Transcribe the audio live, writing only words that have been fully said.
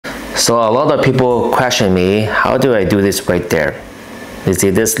So a lot of people question me, how do I do this right there? You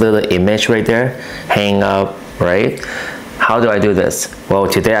see this little image right there, hang up, right? How do I do this? Well,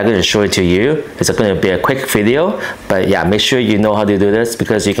 today I'm going to show it to you. It's going to be a quick video, but yeah, make sure you know how to do this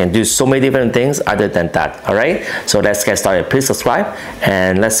because you can do so many different things other than that, all right? So let's get started. Please subscribe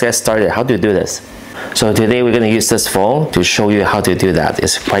and let's get started. How to do this? So today we're going to use this phone to show you how to do that.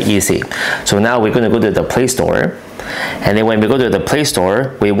 It's quite easy. So now we're going to go to the Play Store. And then when we go to the Play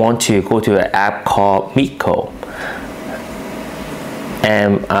Store, we want to go to an app called Mico.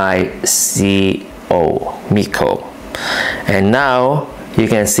 M-I-C-O, Mico. And now you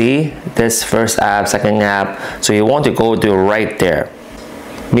can see this first app, second app. So you want to go to right there.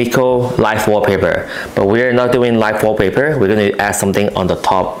 Mico live wallpaper. But we're not doing live wallpaper. We're going to add something on the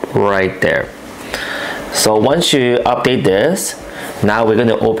top right there. So once you update this, now we're going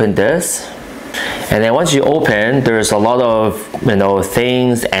to open this. And then once you open, there's a lot of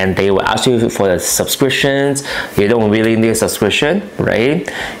things, and they will ask you for the subscriptions. You don't really need a subscription, right?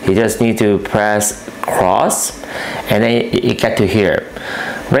 You just need to press cross, and then you get to here.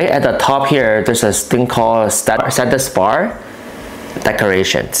 Right at the top here, there's a thing called status bar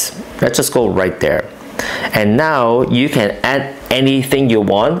decorations. Let's just go right there. And now you can add anything you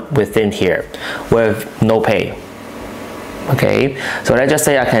want within here with no pay. Okay, so let's just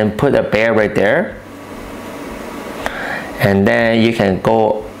say I can put a bear right there, and then you can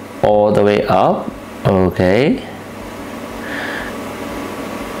go all the way up. Okay,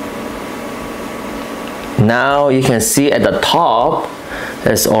 now you can see at the top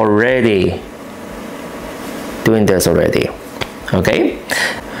it's already doing this already. Okay,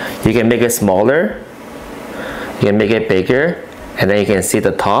 you can make it smaller, you can make it bigger, and then you can see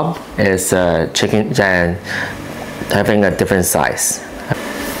the top is chicken and having a different size.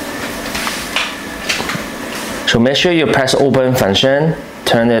 So make sure you press open function,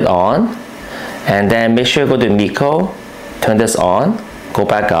 turn it on, and then make sure you go to Mico, turn this on, go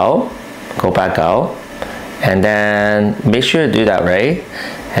back out, and then make sure you do that, right?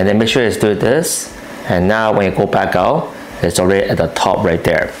 And then make sure you do this, and now when you go back out, it's already at the top right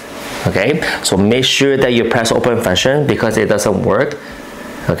there. Okay, so make sure that you press open function because it doesn't work.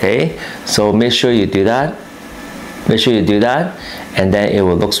 Okay, so make sure you do that. Make sure you do that, and then it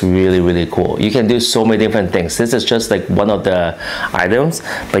will look really cool. You can do so many different things. This is just like one of the items,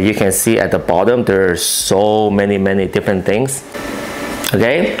 but you can see at the bottom there are so many different things.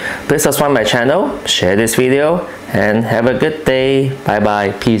 Okay, please subscribe my channel, share this video, and have a good day. Bye bye,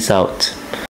 peace out.